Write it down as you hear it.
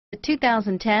The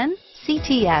 2010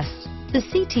 CTS. The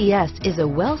CTS is a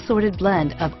well-sorted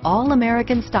blend of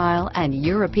all-American style and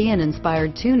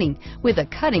European-inspired tuning with a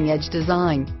cutting-edge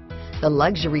design. The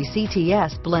luxury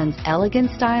CTS blends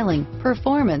elegant styling,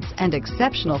 performance, and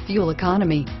exceptional fuel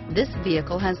economy. This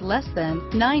vehicle has less than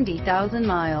 90,000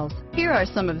 miles. Here are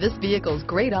some of this vehicle's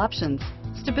great options: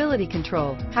 stability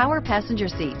control, power passenger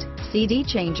seat, CD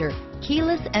changer,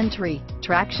 keyless entry,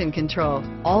 traction control,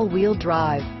 all-wheel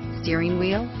drive, steering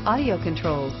wheel audio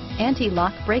controls,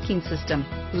 anti-lock braking system,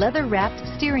 leather-wrapped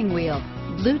steering wheel,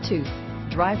 Bluetooth,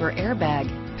 driver airbag,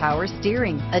 power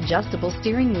steering, adjustable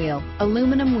steering wheel,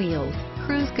 aluminum wheels,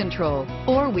 cruise control,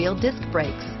 four-wheel disc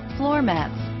brakes, floor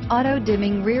mats,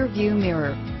 auto-dimming rear view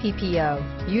mirror,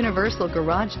 PPO, universal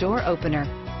garage door opener,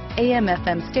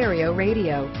 AM/FM stereo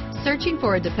radio. Searching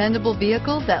for a dependable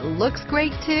vehicle that looks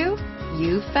great too?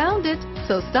 You found it,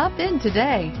 so stop in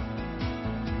today.